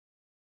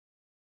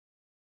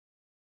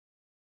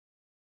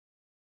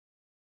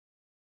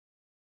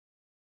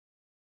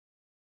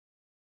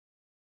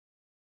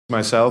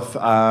Myself.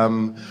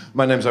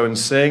 My name's Owen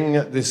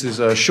Synge. This is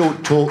a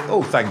short talk.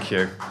 Oh, thank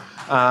you.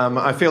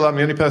 I feel I'm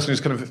the only person who's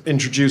kind of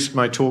introduced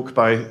my talk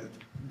by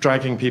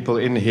dragging people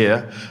in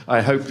here.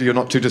 I hope you're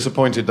not too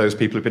disappointed, those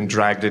people who've been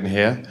dragged in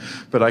here,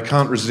 but I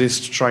can't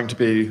resist trying to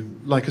be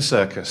like a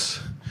circus.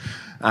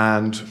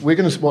 And we're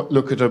going to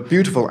look at a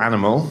beautiful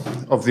animal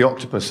of the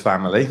octopus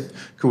family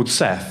called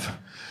ceph.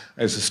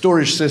 It's a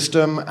storage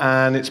system,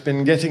 and it's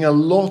been getting a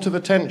lot of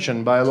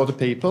attention by a lot of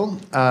people.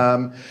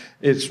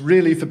 It's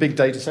really for big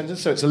data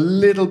centers, so it's a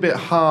little bit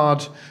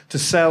hard to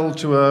sell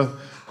to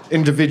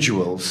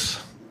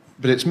individuals,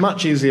 but it's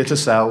much easier to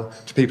sell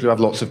to people who have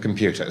lots of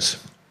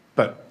computers.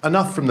 But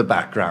enough from the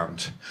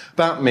background.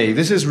 About me,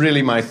 this is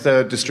really my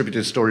third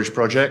distributed storage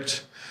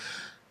project,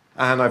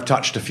 and I've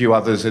touched a few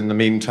others in the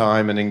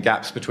meantime and in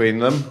gaps between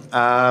them.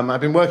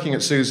 I've been working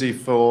at SUSE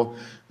for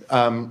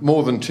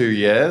more than 2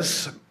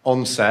 years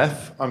on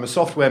ceph. I'm a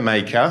software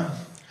maker,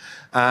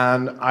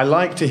 and I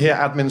like to hear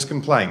admins'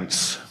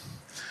 complaints,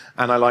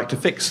 and I like to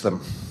fix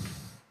them.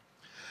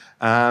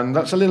 And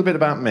that's a little bit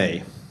about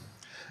me.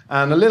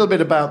 And a little bit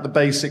about the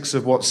basics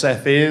of what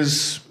ceph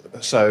is.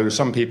 So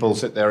some people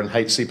sit there and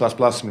hate C++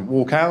 and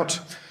walk out.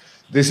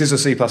 This is a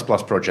C++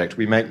 project.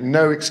 We make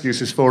no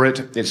excuses for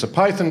it. It's a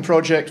Python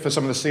project for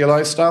some of the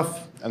CLI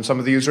stuff and some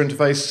of the user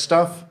interface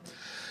stuff.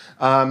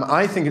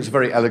 I think it's a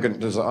very elegant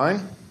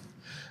design.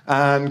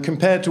 And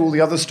compared to all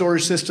the other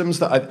storage systems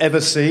that I've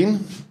ever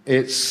seen,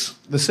 it's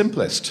the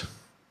simplest.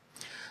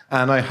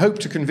 And I hope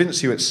to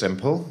convince you it's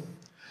simple.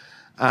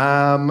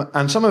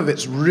 And some of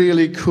its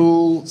really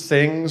cool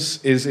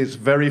things is it's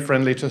very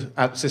friendly to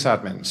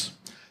sysadmins.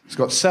 It's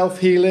got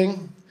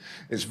self-healing.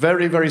 It's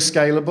very, very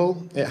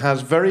scalable. It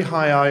has very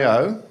high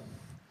I/O.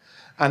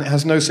 And it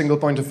has no single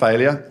point of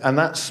failure. And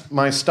that's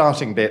my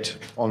starting bit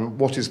on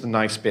what is the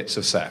nice bits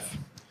of ceph.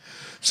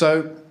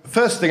 So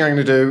first thing I'm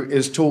going to do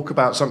is talk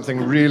about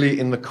something really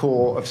in the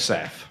core of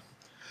ceph.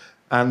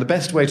 And the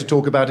best way to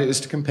talk about it is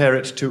to compare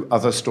it to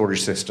other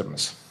storage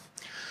systems.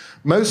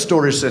 Most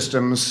storage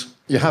systems,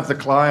 you have the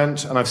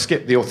client, and I've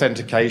skipped the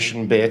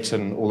authentication bit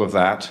and all of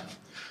that,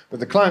 but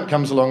the client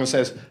comes along and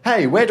says,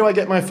 hey, where do I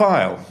get my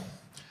file?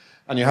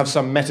 And you have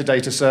some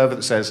metadata server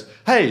that says,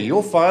 hey,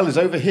 your file is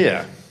over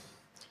here.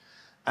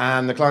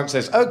 And the client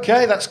says,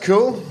 okay, that's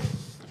cool.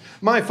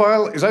 My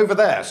file is over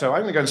there, so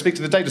I'm going to go and speak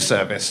to the data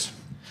service,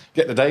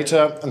 get the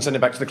data, and send it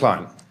back to the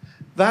client.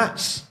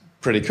 That's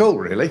pretty cool,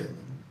 really.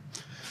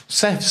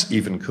 Ceph's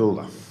even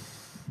cooler.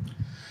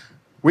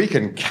 We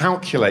can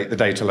calculate the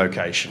data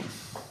location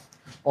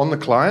on the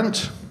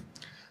client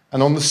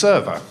and on the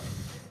server.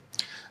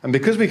 And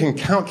because we can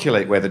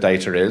calculate where the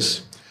data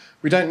is,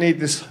 we don't need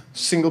this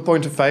single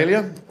point of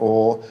failure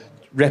or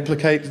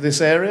replicate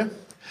this area.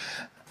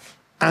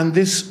 And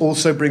this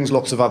also brings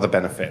lots of other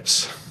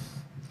benefits.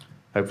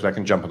 Hopefully I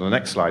can jump on the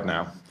next slide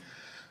now.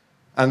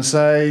 And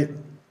say,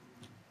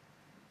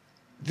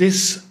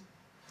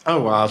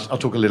 I'll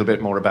talk a little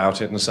bit more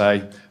about it and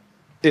say,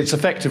 it's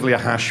effectively a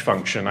hash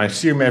function. I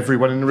assume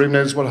everyone in the room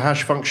knows what a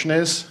hash function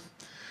is.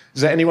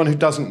 Is there anyone who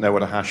doesn't know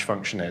what a hash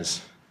function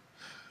is?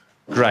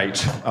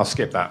 Great, I'll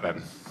skip that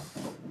then.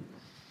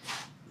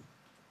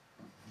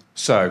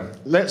 So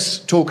let's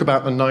talk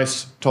about the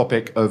nice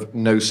topic of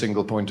no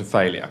single point of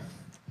failure.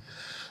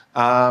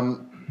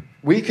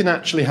 We can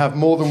actually have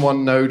more than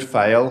one node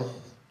fail.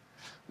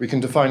 We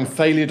can define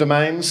failure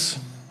domains.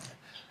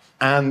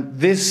 And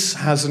this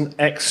has an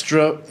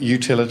extra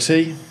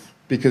utility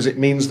because it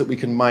means that we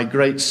can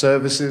migrate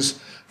services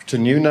to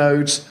new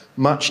nodes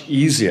much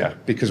easier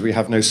because we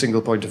have no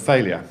single point of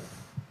failure.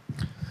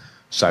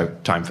 So,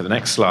 time for the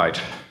next slide.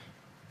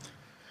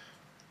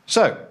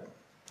 So,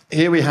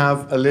 here we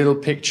have a little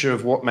picture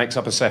of what makes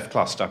up a ceph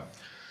cluster.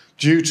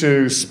 Due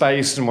to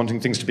space and wanting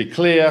things to be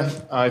clear,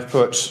 I've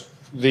put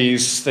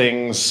these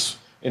things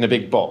in a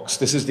big box.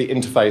 This is the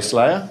interface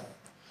layer.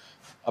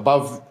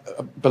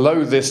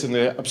 Below this in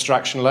the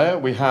abstraction layer,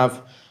 we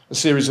have a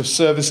series of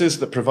services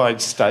that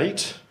provide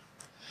state.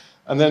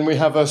 And then we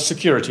have a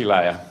security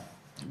layer,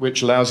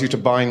 which allows you to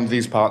bind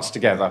these parts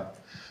together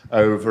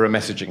over a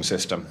messaging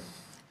system.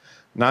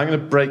 Now I'm going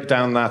to break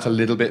down that a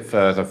little bit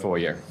further for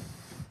you.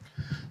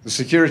 The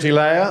security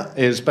layer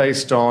is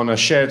based on a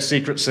shared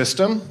secret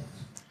system.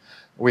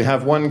 We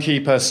have one key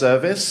per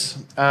service,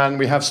 and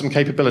we have some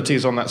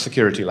capabilities on that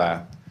security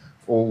layer.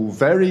 All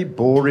very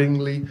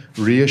boringly,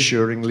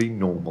 reassuringly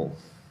normal.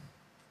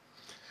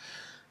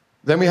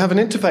 Then we have an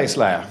interface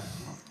layer.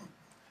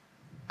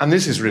 And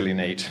this is really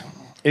neat.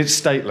 It's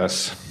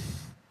stateless.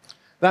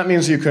 That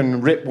means you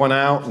can rip one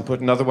out and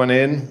put another one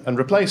in and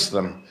replace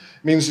them.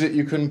 It means that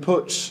you can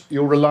put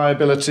your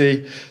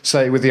reliability,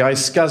 say, with the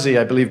iSCSI,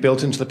 I believe,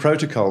 built into the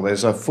protocol.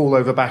 There's a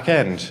fall-over back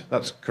end.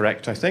 That's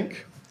correct, I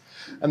think.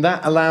 And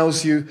that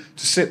allows you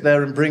to sit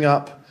there and bring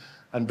up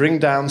and bring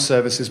down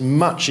services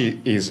much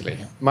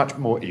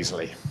more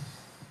easily.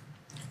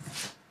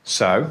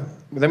 So,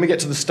 then we get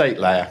to the state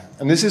layer.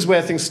 And this is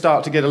where things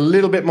start to get a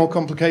little bit more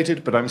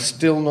complicated, but I'm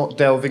still not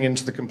delving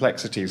into the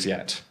complexities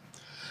yet.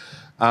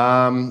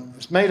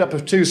 It's made up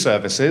of two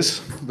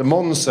services. The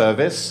Mon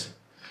service,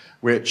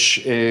 which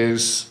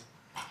is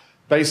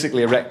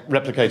basically a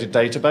replicated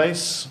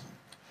database.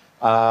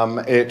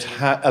 It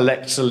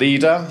elects a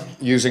leader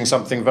using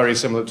something very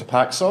similar to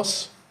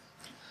Paxos.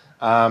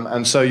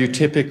 And so you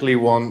typically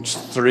want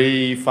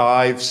 3,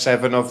 5,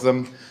 7 of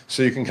them,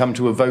 so you can come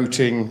to a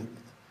voting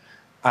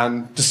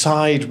and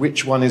decide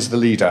which one is the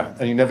leader.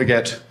 And you never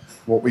get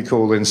what we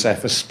call in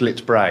ceph a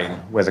split brain,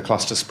 where the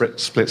cluster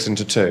splits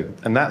into two.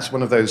 And that's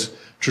one of those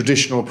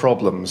traditional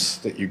problems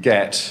that you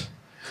get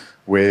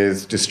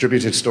with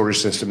distributed storage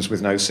systems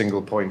with no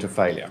single point of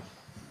failure.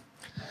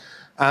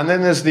 And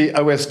then there's the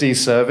OSD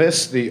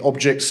service, the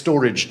object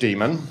storage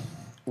daemon,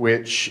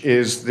 which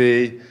is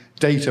the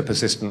data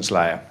persistence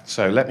layer.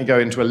 So let me go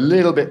into a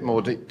little bit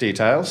more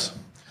details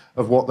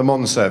of what the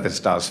MON service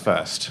does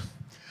first.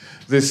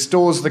 This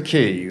stores the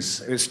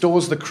keys. It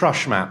stores the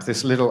crush map,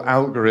 this little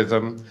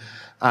algorithm.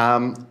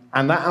 And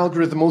that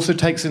algorithm also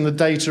takes in the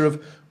data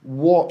of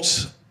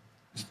what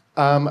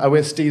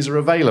OSDs are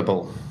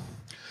available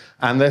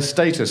and their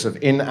status of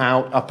in,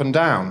 out, up, and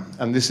down.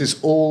 And this is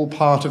all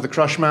part of the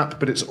crush map,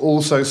 but it's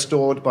also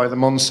stored by the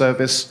MON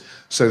service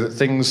so that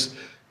things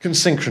can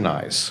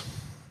synchronize.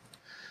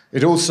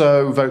 It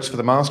also votes for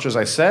the master, as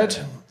I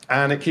said,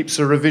 and it keeps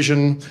a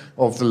revision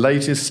of the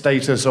latest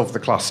status of the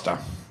cluster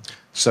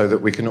so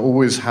that we can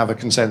always have a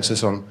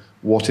consensus on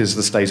what is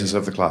the status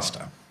of the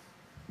cluster.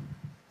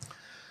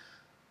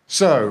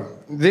 So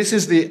this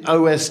is the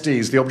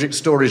OSDs, the object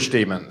storage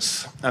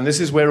daemons, and this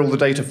is where all the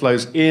data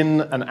flows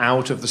in and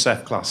out of the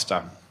ceph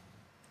cluster.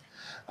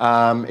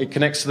 It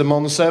connects to the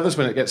MON service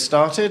when it gets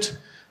started,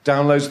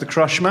 downloads the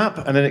crush map,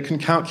 and then it can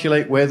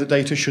calculate where the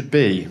data should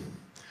be.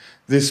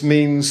 This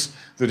means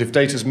that if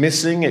data's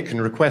missing, it can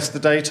request the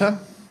data,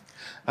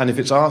 and if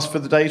it's asked for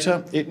the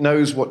data, it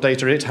knows what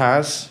data it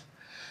has,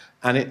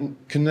 and it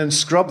can then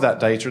scrub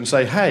that data and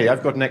say, hey,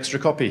 I've got an extra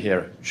copy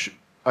here.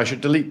 I should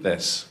delete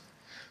this.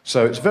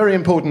 So it's very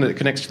important that it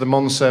connects to the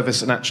MON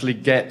service and actually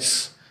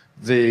gets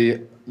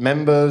the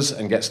members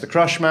and gets the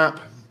crush map.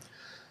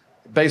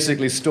 It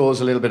basically stores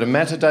a little bit of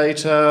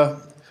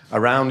metadata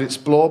around its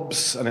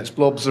blobs, and its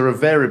blobs are of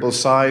variable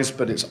size,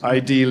 but it's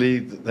ideally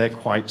they're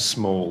quite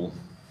small.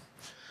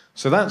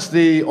 So that's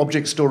the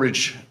object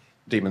storage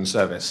daemon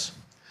service.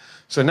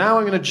 So now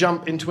I'm going to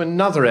jump into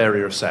another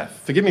area of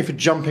ceph. Forgive me for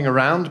jumping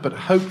around, but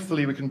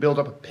hopefully we can build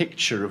up a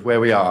picture of where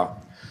we are.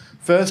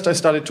 First, I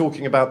started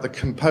talking about the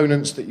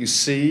components that you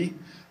see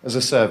as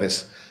a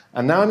service.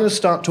 And now I'm going to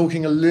start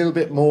talking a little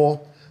bit more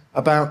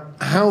about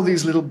how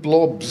these little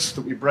blobs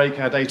that we break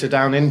our data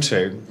down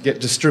into get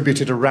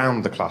distributed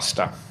around the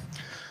cluster.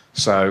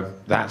 So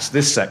that's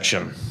this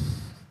section.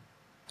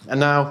 And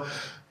now,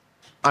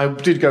 I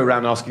did go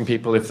around asking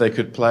people if they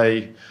could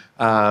play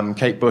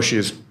Kate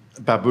Bush's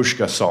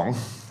Babushka song,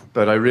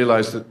 but I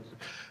realized that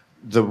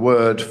the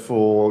word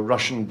for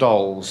Russian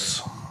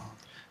dolls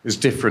is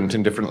different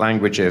in different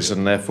languages,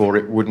 and therefore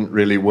it wouldn't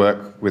really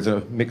work with a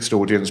mixed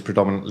audience,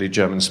 predominantly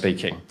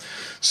German-speaking.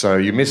 So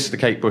you miss the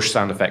Kate Bush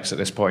sound effects at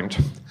this point.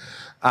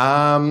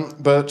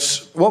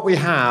 But what we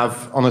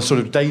have on a sort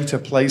of data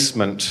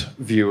placement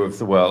view of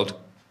the world,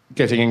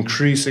 getting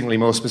increasingly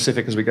more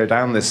specific as we go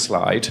down this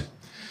slide,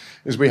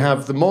 is we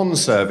have the MON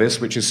service,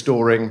 which is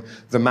storing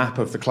the map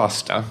of the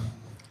cluster.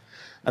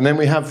 And then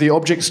we have the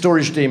object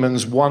storage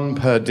daemons, one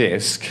per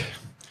disk.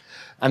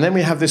 And then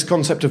we have this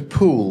concept of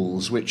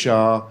pools, which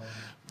are,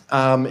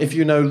 if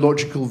you know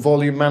logical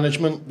volume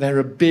management, they're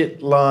a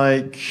bit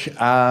like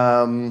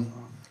either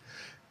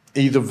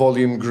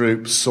volume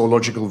groups or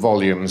logical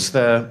volumes.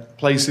 They're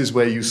places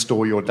where you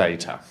store your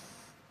data,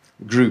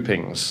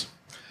 groupings.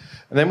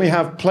 And then we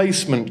have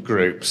placement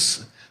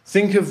groups.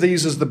 Think of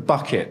these as the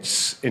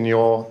buckets in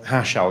your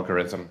hash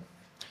algorithm.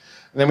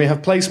 And then we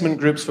have placement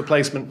groups for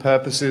placement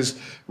purposes,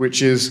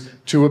 which is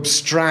to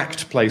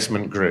abstract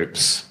placement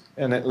groups.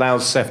 And it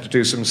allows ceph to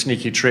do some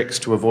sneaky tricks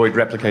to avoid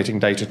replicating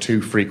data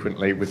too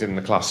frequently within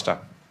the cluster.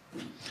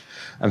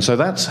 And so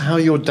that's how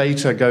your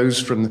data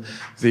goes from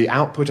the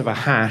output of a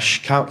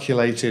hash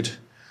calculated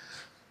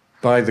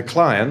by the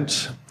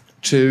client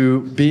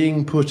to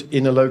being put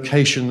in a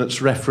location that's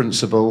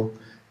referenceable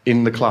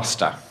in the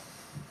cluster.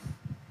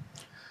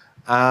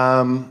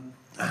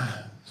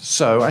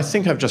 So I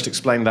think I've just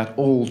explained that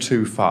all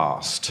too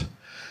fast.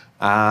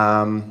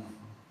 And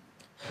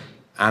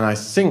I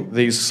think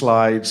these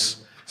slides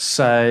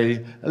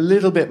say a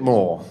little bit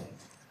more.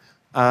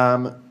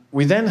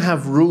 We then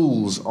have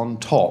rules on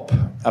top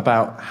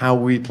about how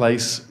we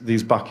place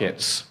these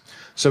buckets.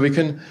 So we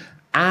can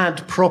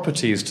add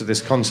properties to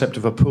this concept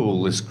of a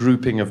pool, this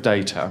grouping of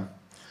data,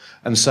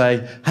 and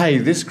say, hey,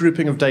 this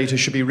grouping of data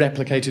should be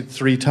replicated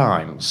 3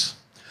 times.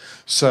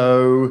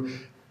 So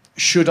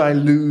should I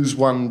lose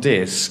one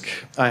disk,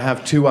 I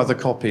have 2 other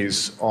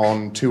copies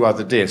on 2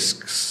 other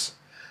disks,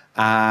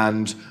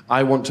 and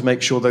I want to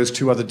make sure those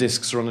 2 other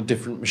disks are on a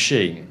different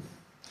machine.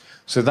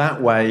 So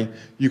that way,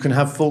 you can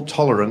have fault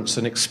tolerance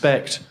and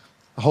expect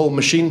a whole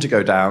machine to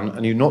go down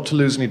and you not to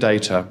lose any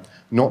data,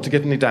 not to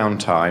get any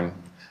downtime,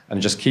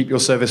 and just keep your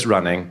service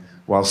running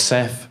while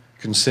ceph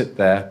can sit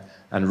there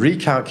and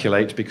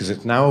recalculate, because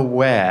it's now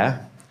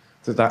aware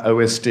that that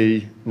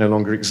OSD no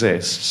longer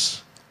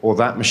exists, or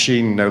that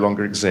machine no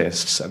longer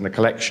exists, and the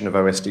collection of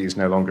OSDs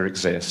no longer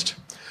exist,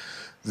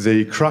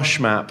 the crush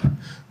map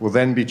will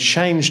then be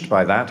changed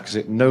by that because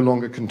it no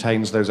longer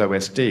contains those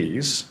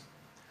OSDs.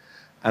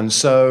 And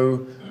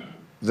so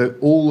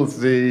all of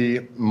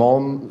the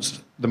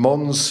mons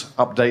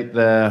update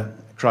their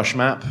crush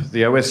map,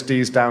 the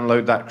OSDs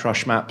download that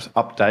crush map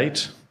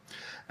update,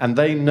 and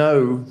they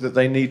know that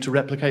they need to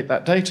replicate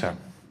that data.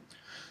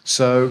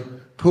 So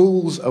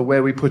pools are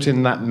where we put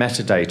in that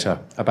metadata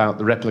about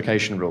the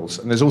replication rules.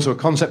 And there's also a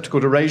concept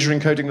called erasure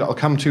encoding that I'll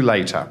come to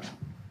later.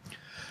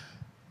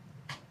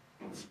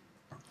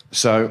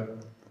 So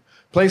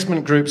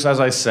placement groups, as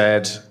I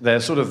said, they're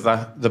sort of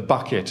the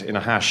bucket in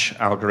a hash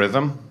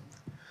algorithm.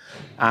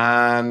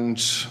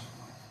 And,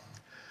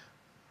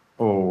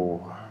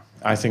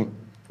 I think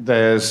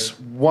there's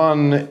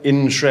one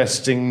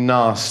interesting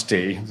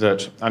nasty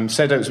that I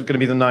said it was going to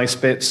be the nice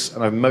bits,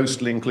 and I've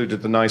mostly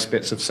included the nice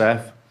bits of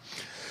ceph.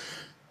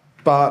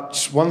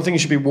 But one thing you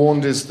should be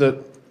warned is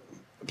that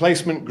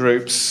placement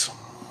groups,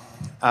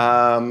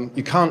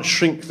 you can't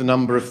shrink the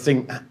number of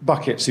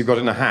buckets you've got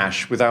in a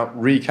hash without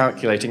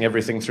recalculating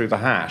everything through the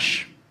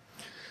hash.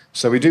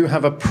 So we do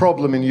have a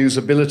problem in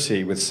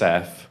usability with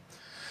ceph,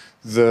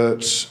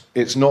 that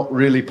it's not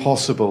really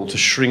possible to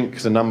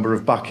shrink the number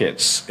of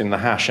buckets in the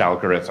hash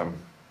algorithm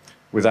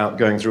without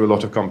going through a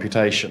lot of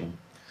computation.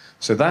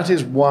 So that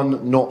is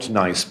one not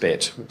nice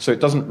bit. So it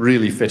doesn't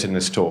really fit in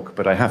this talk,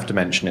 but I have to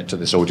mention it to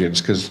this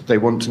audience because they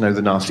want to know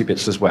the nasty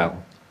bits as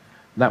well.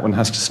 That one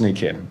has to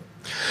sneak in.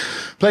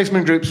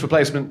 Placement groups for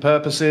placement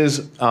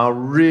purposes are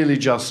really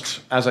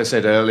just, as I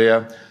said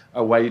earlier,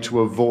 a way to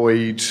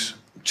avoid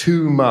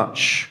too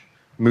much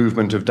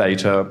movement of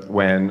data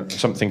when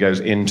something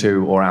goes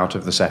into or out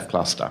of the ceph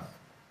cluster.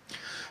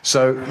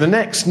 So the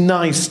next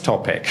nice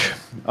topic,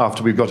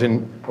 after we've got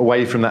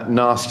away from that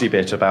nasty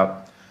bit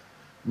about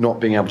not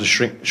being able to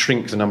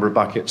shrink the number of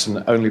buckets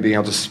and only being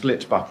able to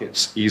split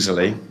buckets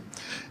easily,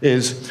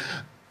 is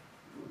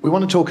we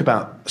want to talk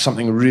about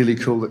something really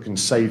cool that can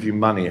save you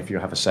money if you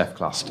have a ceph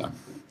cluster.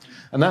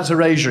 And that's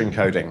erasure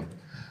encoding.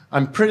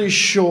 I'm pretty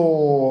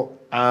sure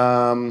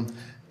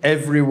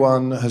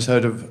everyone has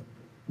heard of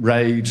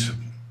RAID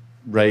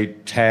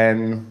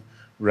 10,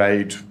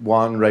 RAID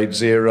 1, RAID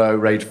 0,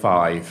 RAID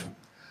 5.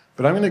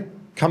 But I'm going to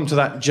come to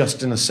that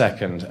just in a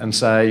second and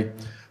say,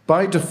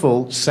 by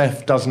default,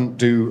 ceph doesn't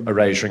do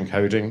erasure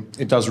encoding.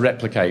 It does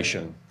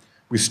replication.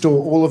 We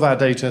store all of our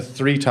data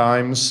 3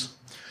 times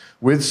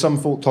with some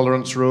fault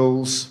tolerance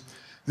rules.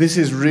 This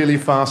is really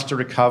fast to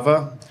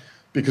recover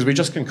because we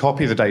just can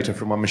copy the data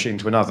from one machine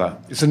to another.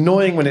 It's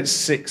annoying when it's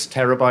 6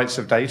 terabytes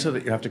of data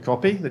that you have to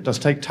copy. That does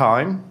take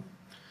time,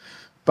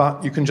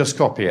 but you can just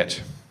copy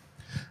it.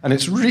 And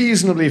it's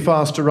reasonably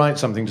fast to write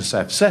something to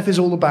ceph. Ceph is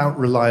all about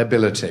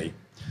reliability.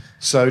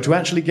 So to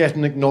actually get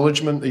an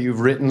acknowledgement that you've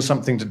written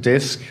something to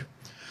disk,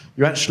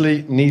 you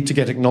actually need to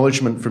get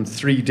acknowledgement from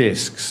 3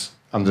 disks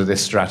under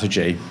this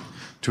strategy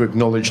to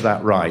acknowledge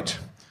that write.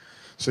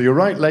 So your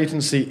write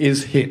latency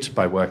is hit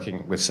by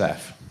working with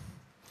ceph.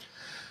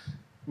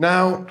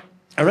 Now,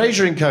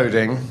 erasure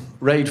encoding,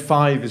 RAID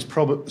 5 is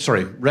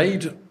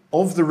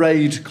of the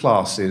RAID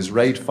classes,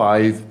 RAID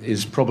 5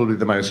 is probably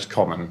the most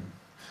common.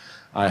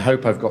 I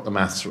hope I've got the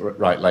maths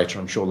right later.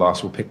 I'm sure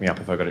Lars will pick me up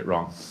if I got it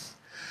wrong.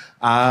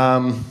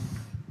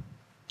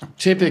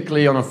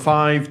 Typically, on a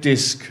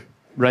 5-disk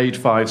RAID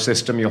 5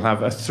 system, you'll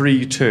have a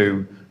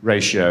 3:2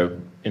 ratio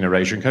in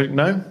erasure encoding.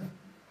 No?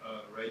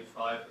 RAID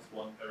 5 is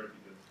 1 parity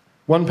disk.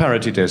 1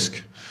 parity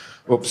disk.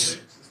 Oops.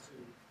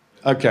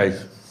 Okay.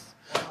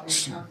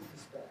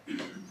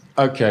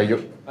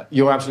 Okay,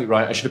 you're absolutely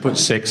right. I should have put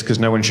 6 because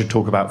no one should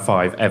talk about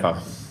 5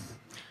 ever.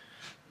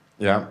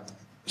 Yeah.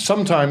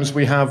 Sometimes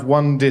we have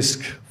 1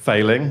 disk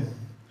failing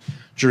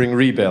during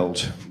rebuild,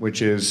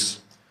 which is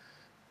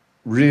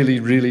really,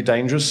 really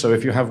dangerous. So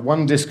if you have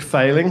 1 disk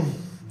failing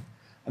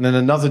and then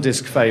another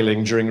disk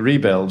failing during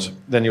rebuild,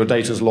 then your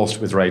data's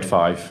lost with RAID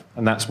 5.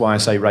 And that's why I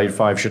say RAID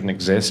 5 shouldn't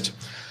exist.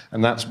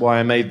 And that's why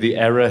I made the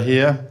error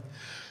here,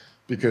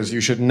 because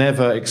you should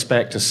never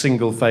expect a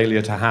single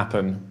failure to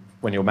happen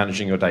when you're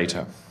managing your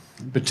data.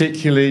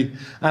 Particularly,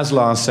 as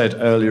Lars said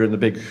earlier in the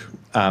big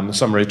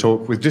summary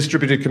talk, with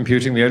distributed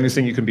computing, the only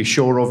thing you can be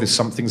sure of is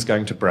something's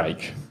going to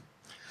break.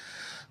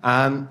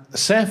 And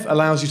ceph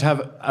allows you to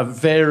have a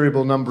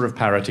variable number of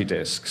parity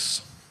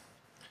disks.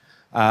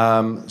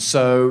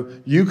 So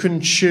you can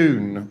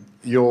tune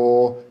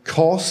your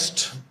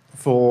cost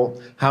for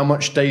how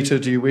much data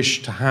do you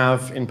wish to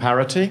have in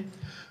parity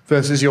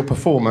versus your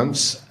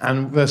performance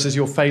and versus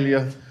your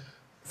failure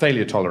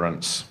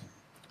tolerance.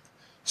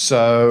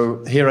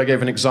 So here I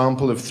gave an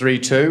example of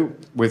 3:2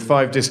 with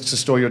 5 disks to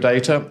store your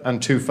data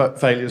and 2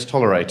 failures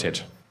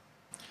tolerated,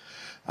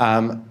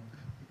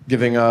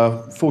 giving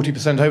a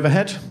 40%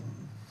 overhead.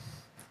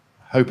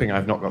 Hoping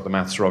I've not got the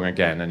maths wrong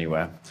again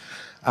anywhere.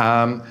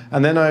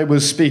 And then I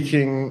was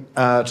speaking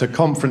to a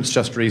conference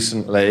just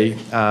recently.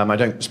 I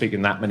don't speak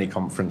in that many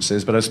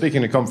conferences, but I was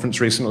speaking at a conference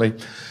recently,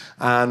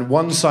 and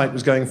one site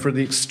was going for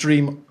the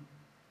extreme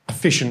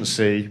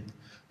efficiency,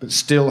 but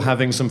still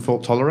having some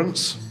fault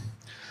tolerance.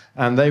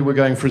 And they were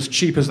going for as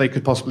cheap as they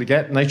could possibly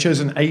get, and they chose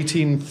an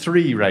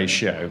 18:3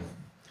 ratio.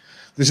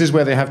 This is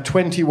where they have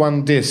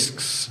 21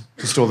 disks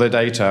to store their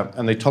data,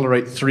 and they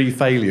tolerate 3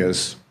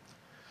 failures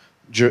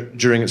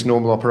during its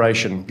normal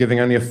operation, giving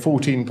only a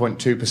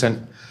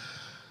 14.2%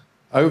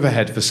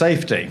 overhead for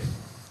safety.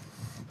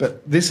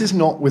 But this is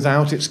not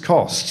without its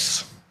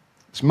costs.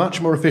 It's much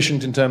more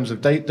efficient in terms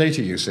of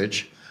data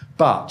usage,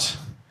 but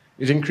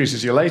it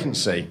increases your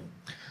latency.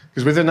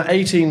 Because with an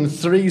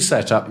 18:3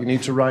 setup, you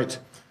need to write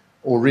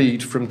or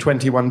read from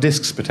 21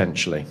 disks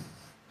potentially.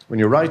 When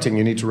you're writing,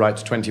 you need to write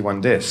to 21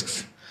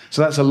 disks.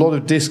 So that's a lot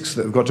of disks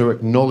that have got to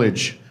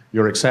acknowledge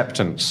your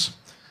acceptance,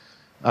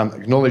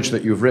 acknowledge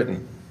that you've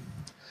written.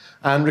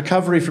 And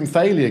recovery from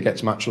failure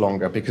gets much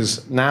longer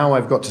because now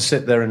I've got to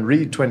sit there and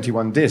read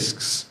 21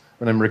 disks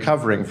when I'm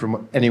recovering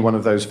from any one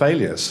of those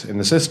failures in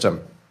the system.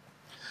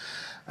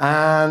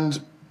 And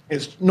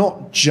it's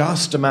not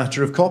just a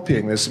matter of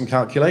copying, there's some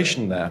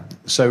calculation there.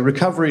 So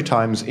recovery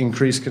times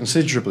increase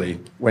considerably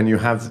when you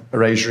have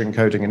erasure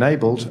encoding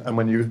enabled,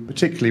 and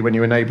particularly when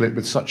you enable it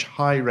with such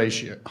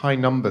high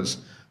numbers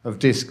of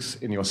disks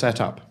in your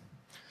setup.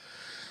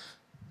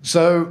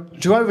 So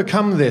to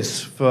overcome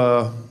this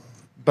for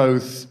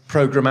both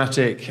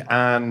programmatic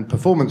and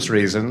performance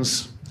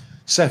reasons,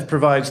 ceph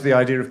provides the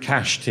idea of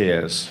cache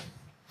tiers.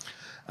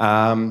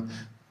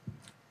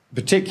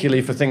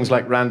 Particularly for things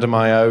like random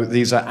I/O,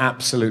 these are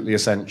absolutely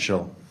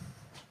essential.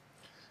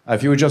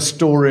 If you were just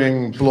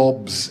storing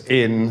blobs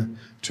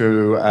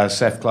into a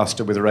ceph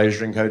cluster with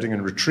erasure encoding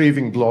and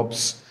retrieving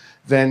blobs,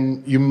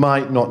 then you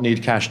might not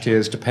need cache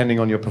tiers depending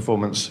on your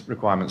performance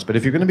requirements. But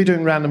if you're going to be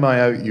doing random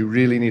I/O, you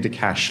really need a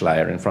cache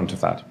layer in front of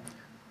that,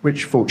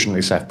 which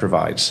fortunately ceph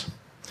provides.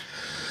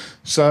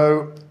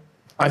 So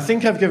I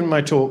think I've given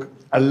my talk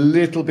a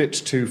little bit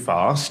too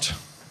fast.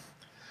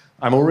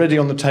 I'm already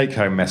on the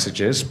take-home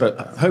messages, but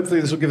hopefully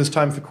this will give us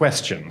time for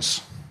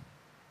questions.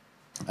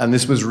 And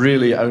this was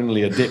really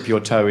only a dip your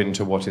toe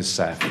into what is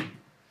ceph.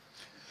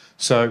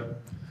 So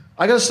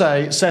I got to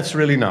say, ceph's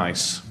really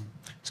nice.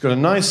 It's got a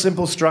nice,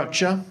 simple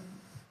structure.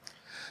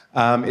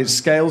 It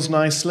scales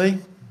nicely.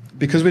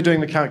 Because we're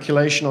doing the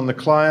calculation on the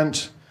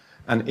client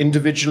and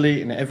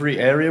individually in every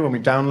area when we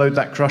download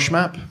that crush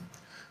map,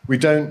 we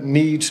don't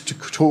need to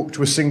talk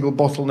to a single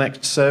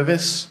bottlenecked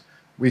service.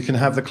 We can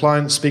have the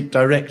client speak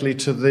directly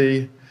to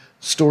the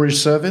storage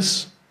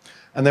service.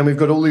 And then we've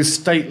got all these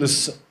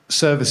stateless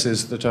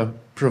services that are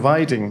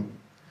providing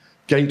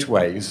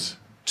gateways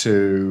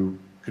to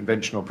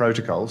conventional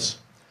protocols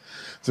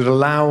that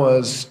allow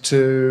us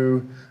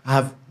to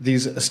have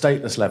these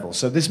stateless levels.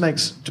 So this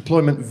makes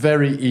deployment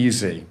very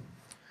easy.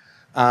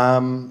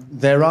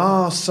 There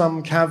are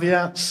some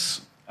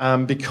caveats.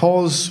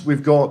 Because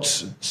we've got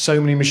so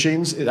many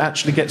machines, it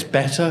actually gets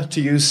better to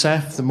use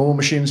ceph the more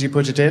machines you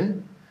put it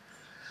in.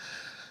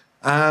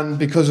 And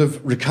because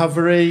of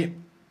recovery,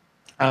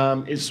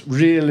 it's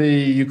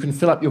really, you can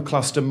fill up your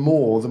cluster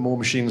more the more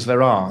machines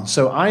there are.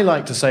 So I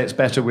like to say it's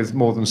better with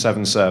more than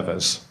 7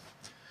 servers.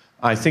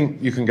 I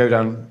think you can go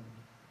down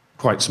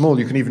quite small.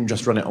 You can even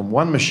just run it on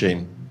 1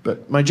 machine.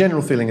 But my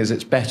general feeling is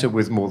it's better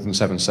with more than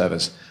 7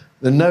 servers.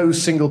 The no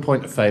single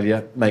point of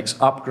failure makes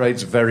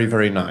upgrades very,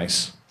 very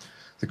nice.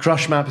 The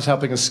crush map is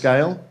helping us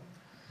scale.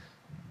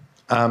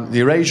 The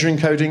erasure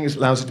encoding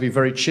allows it to be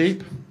very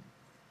cheap.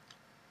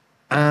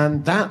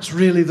 And that's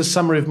really the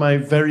summary of my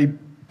very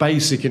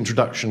basic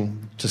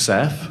introduction to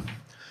ceph.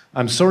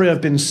 I'm sorry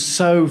I've been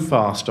so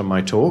fast on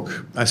my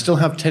talk. I still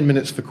have 10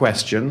 minutes for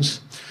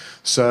questions,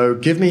 so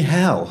give me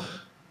hell.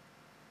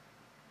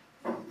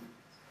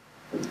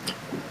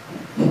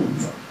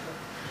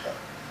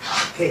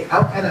 Okay,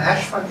 how can a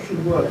hash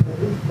function work?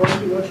 What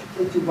do you want to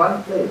put to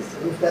one place?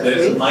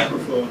 There's a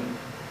microphone.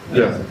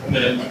 Yeah. And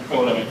then a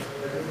microphone.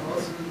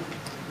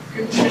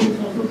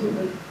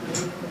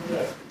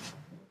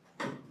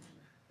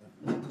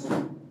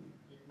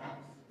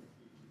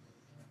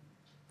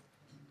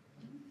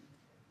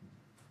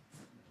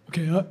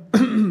 Okay,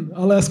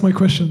 I'll ask my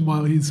question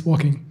while he's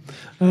walking.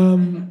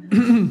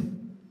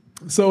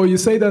 So you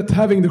say that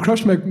having the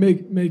crush map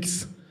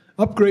makes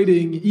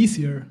upgrading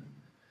easier,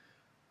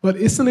 but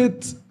isn't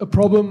it a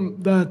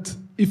problem that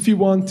if you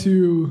want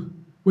to,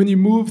 when you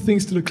move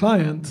things to the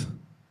client,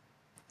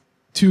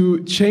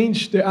 to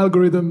change the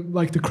algorithm,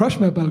 like the crush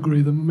map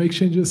algorithm, make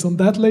changes on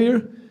that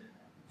layer,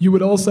 you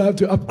would also have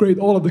to upgrade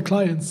all of the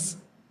clients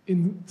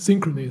in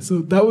synchrony. So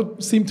that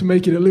would seem to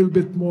make it a little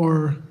bit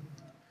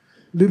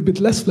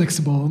less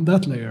flexible on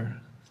that layer.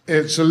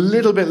 It's a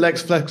little bit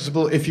less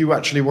flexible if you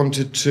actually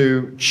wanted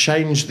to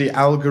change the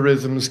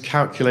algorithm's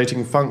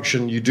calculating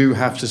function. You do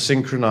have to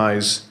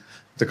synchronize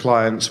the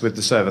clients with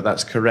the server,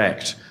 that's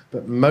correct.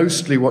 But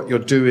mostly what you're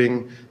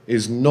doing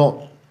is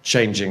not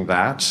changing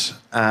that,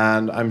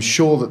 and I'm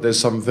sure that there's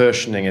some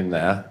versioning in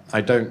there.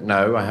 I don't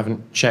know, I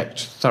haven't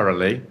checked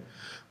thoroughly.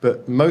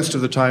 But most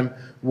of the time,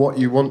 what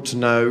you want to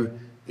know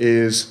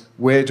is,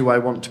 where do I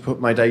want to put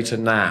my data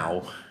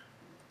now?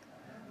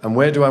 And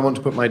where do I want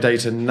to put my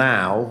data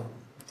now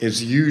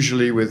is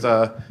usually with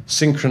a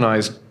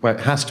synchronized, well,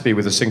 it has to be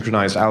with a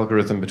synchronized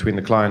algorithm between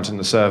the client and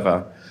the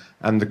server.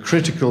 And the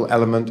critical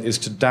element is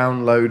to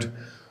download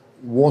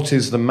what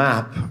is the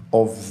map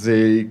of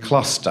the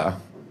cluster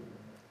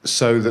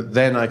so that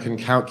then I can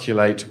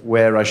calculate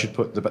where I should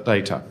put the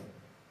data.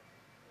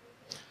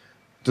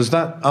 Does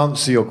that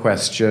answer your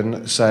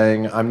question,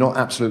 saying, I'm not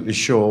absolutely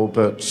sure,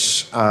 but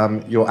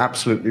you're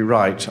absolutely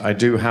right. I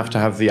do have to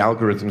have the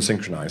algorithm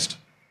synchronized.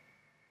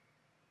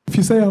 If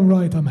you say I'm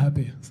right, I'm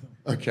happy. So.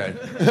 Okay.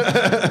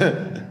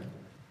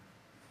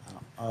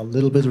 A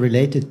little bit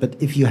related, but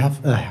if you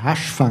have a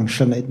hash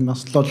function, it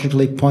must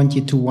logically point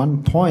you to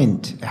one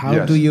point. How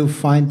Yes. do you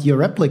find your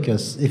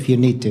replicas if you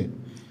need to?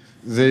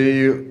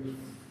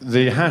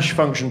 The hash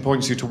function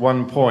points you to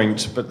one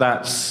point, but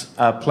that's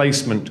a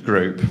placement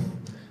group.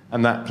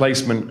 And that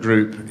placement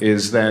group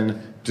is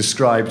then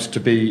described to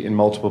be in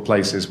multiple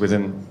places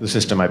within the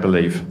system, I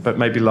believe. But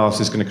maybe Lars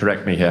is going to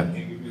correct me here.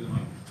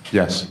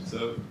 Yes.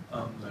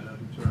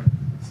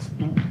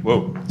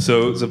 Whoa.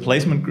 So the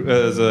placement,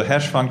 the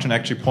hash function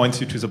actually points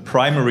you to the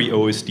primary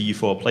OSD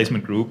for a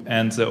placement group,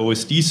 and the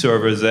OSD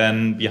server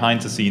then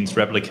behind the scenes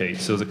replicates.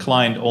 So the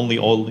client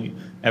only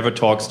ever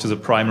talks to the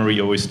primary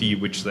OSD,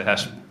 which the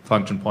hash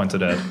function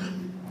pointed at.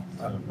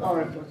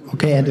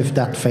 Okay, and if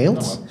that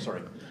fails?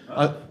 Sorry.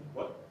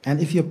 And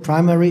if your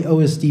primary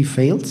OSD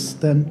fails,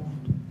 then?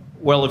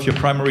 Well, if your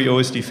primary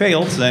OSD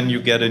fails, then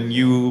you get a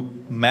new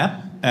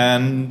map,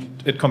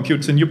 and it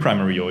computes a new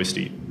primary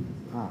OSD.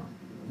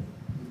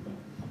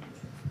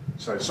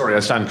 So, sorry, I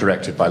stand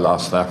corrected by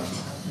Lars there.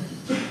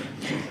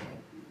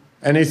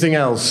 Anything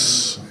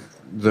else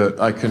that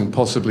I can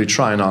possibly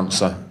try and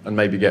answer and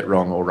maybe get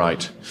wrong or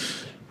right?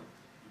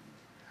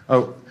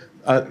 Oh,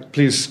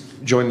 please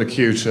join the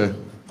queue to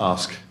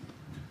ask.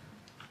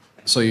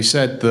 So you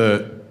said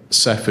that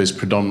ceph is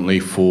predominantly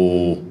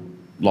for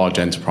large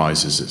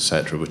enterprises,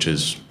 etc., which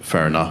is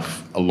fair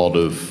enough. A lot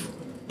of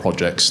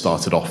projects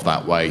started off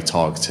that way,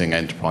 targeting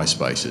enterprise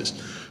spaces.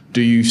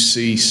 Do you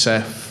see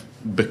ceph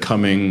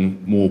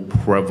becoming more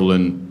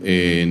prevalent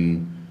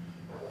in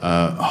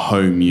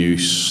home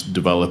use,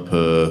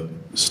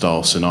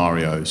 developer-style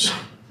scenarios?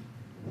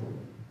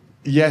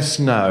 Yes,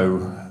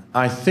 no.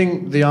 I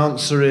think the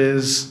answer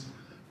is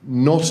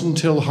not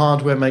until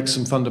hardware makes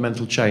some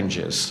fundamental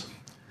changes.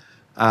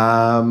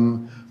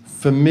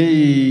 For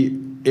me,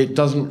 it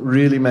doesn't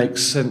really make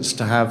sense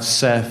to have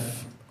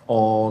ceph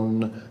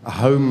on a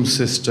home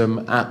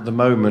system at the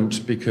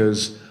moment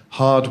because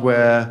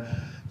hardware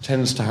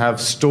tends to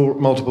have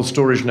multiple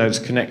storage nodes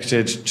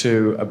connected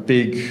to a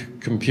big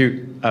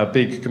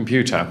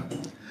computer.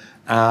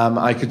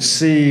 I could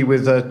see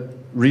with the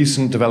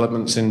recent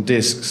developments in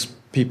disks,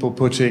 people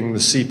putting the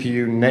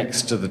CPU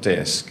next to the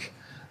disk.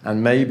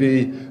 And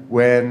maybe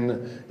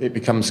when it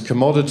becomes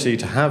commodity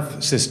to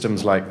have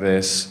systems like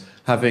this,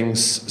 having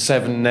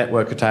 7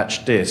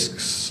 network-attached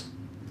disks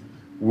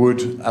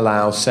would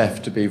allow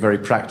ceph to be very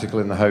practical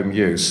in the home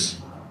use.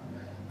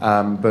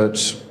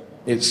 But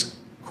it's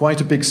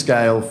quite a big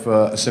scale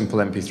for a simple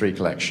MP3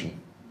 collection.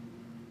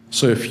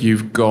 So if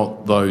you've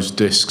got those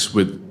disks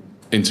with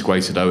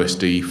integrated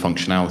OSD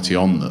functionality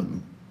on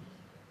them,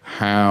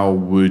 how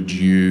would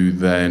you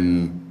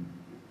then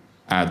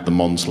add the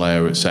Mons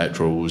layer,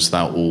 etc., or was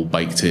that all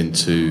baked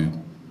into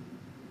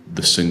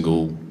the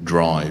single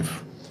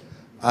drive?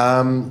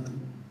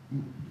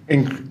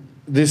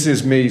 This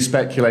is me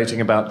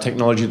speculating about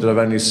technology that I've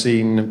only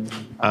seen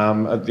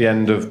at the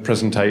end of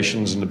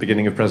presentations and the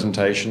beginning of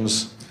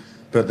presentations.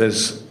 But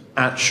there's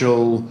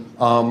actual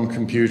ARM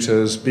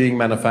computers being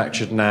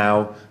manufactured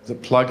now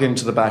that plug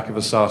into the back of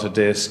a SATA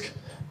disk.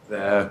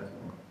 They're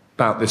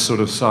about this sort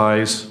of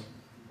size,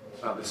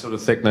 about this sort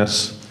of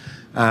thickness,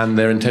 and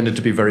they're intended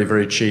to be very,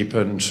 very cheap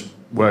and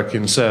work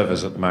in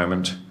servers at the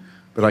moment.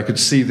 But I could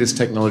see this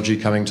technology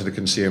coming to the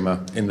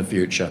consumer in the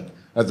future.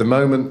 At the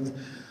moment,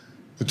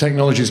 the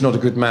technology is not a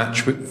good match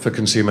for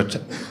consumer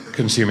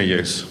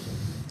use,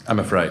 I'm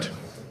afraid.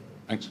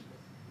 Thanks.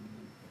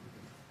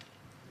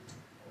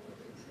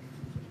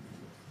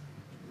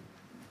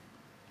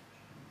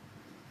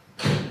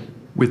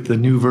 With the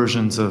new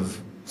versions of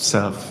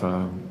ceph,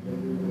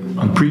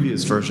 on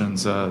previous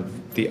versions,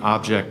 the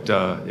object,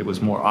 it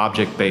was more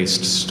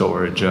object-based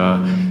storage.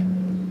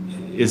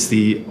 Is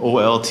the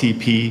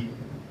OLTP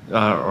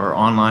or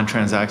online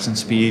transaction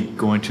speed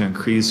going to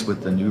increase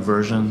with the new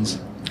versions?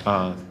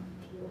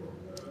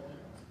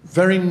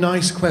 Very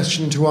nice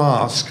question to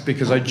ask,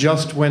 because I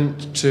just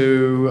went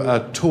to a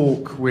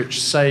talk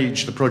which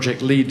Sage, the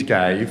project lead,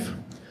 gave,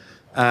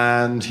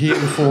 and he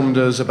informed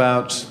us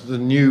about the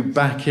new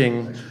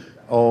backing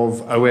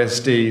of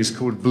OSDs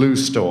called Blue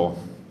Store.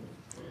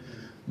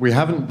 We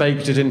haven't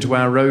baked it into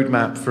our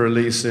roadmap for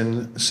release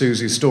in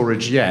SUSE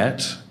storage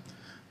yet,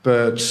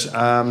 but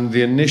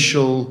the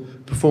initial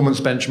performance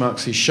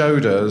benchmarks he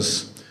showed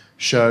us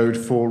showed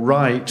for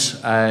write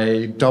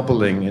a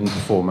doubling in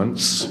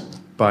performance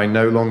by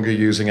no longer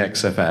using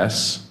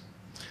XFS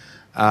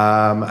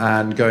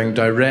and going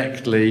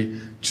directly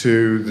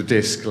to the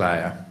disk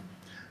layer.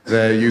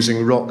 They're using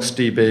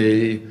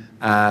RocksDB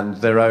and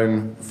their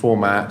own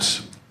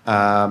format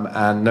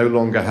and no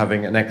longer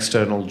having an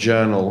external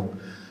journal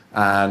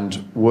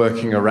and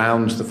working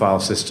around the file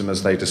system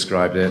as they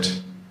described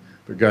it,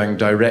 but going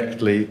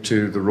directly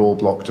to the raw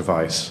block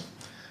device.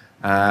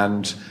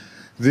 And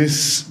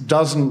this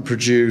doesn't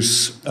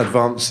produce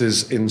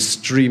advances in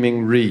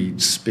streaming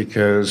reads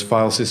because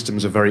file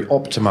systems are very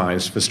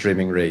optimized for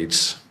streaming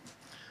reads.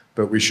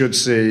 But we should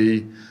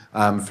see,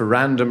 for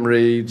random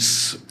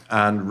reads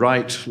and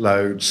write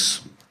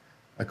loads,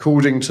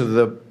 according to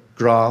the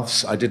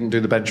graphs, I didn't do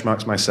the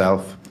benchmarks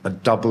myself, a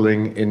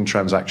doubling in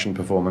transaction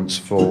performance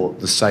for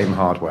the same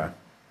hardware.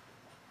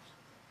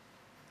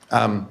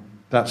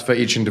 That's for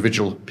each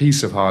individual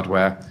piece of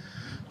hardware.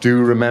 Do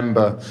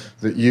remember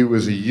that you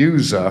as a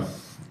user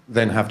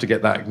then have to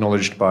get that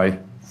acknowledged by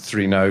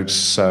 3 nodes,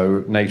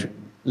 so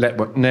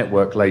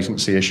network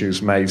latency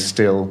issues may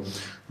still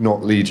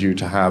not lead you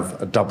to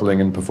have a doubling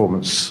in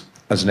performance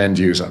as an end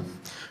user,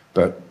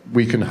 but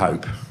we can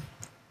hope.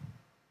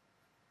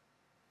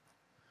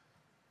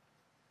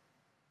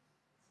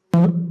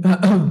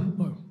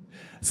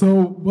 So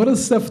what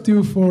does ceph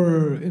do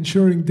for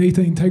ensuring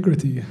data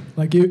integrity?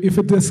 Like if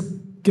it just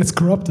gets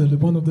corrupted at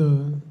one of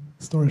the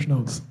storage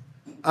nodes?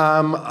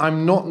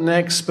 I'm not an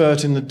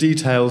expert in the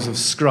details of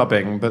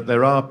scrubbing, but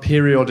there are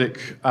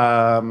periodic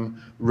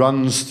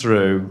runs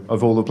through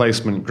of all the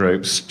placement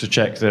groups to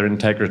check their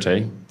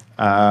integrity.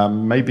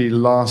 Maybe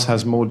Lars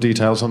has more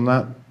details on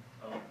that?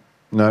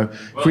 No?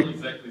 Well,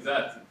 exactly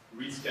that. It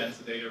rescans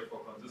the data for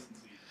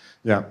consistency.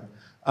 Yeah.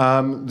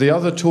 The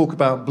other talk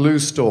about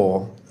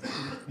BlueStore,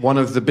 one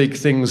of the big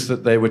things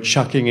that they were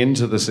chucking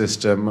into the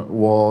system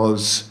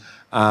was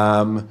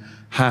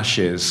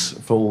hashes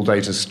for all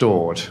data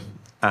stored.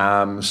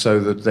 So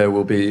that there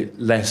will be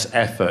less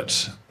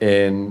effort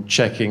in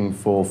checking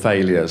for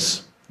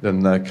failures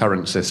than the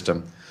current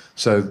system.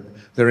 So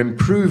they're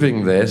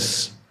improving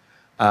this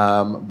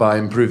by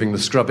improving the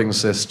scrubbing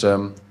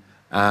system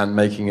and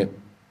making it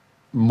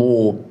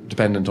more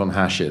dependent on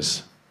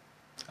hashes.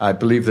 I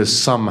believe there's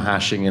some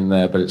hashing in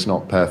there, but it's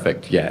not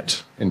perfect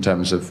yet in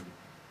terms of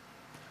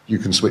you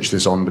can switch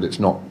this on, but it's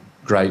not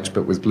great.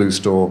 But with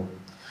BlueStore,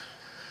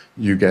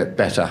 you get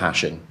better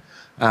hashing.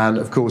 And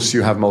of course,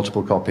 you have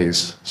multiple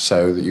copies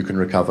so that you can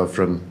recover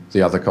from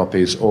the other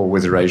copies, or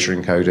with erasure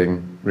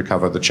encoding,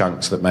 recover the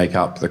chunks that make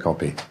up the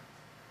copy.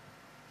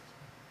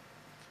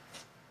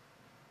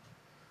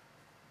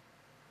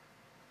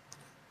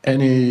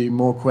 Any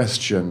more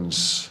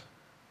questions?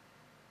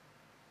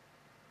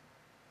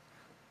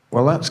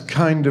 Well, that's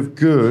kind of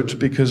good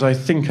because I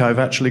think I've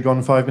actually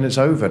gone 5 minutes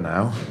over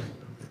now.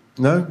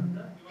 No?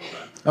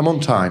 I'm on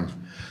time.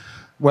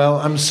 Well,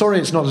 I'm sorry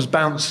it's not as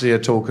bouncy a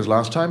talk as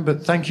last time,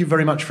 but thank you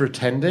very much for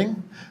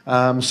attending.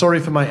 Sorry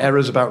for my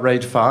errors about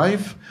RAID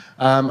 5.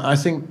 I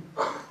think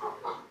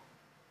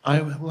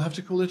I will have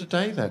to call it a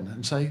day then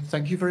and say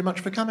thank you very much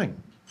for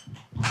coming.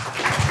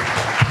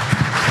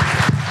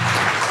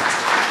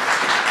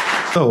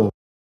 So.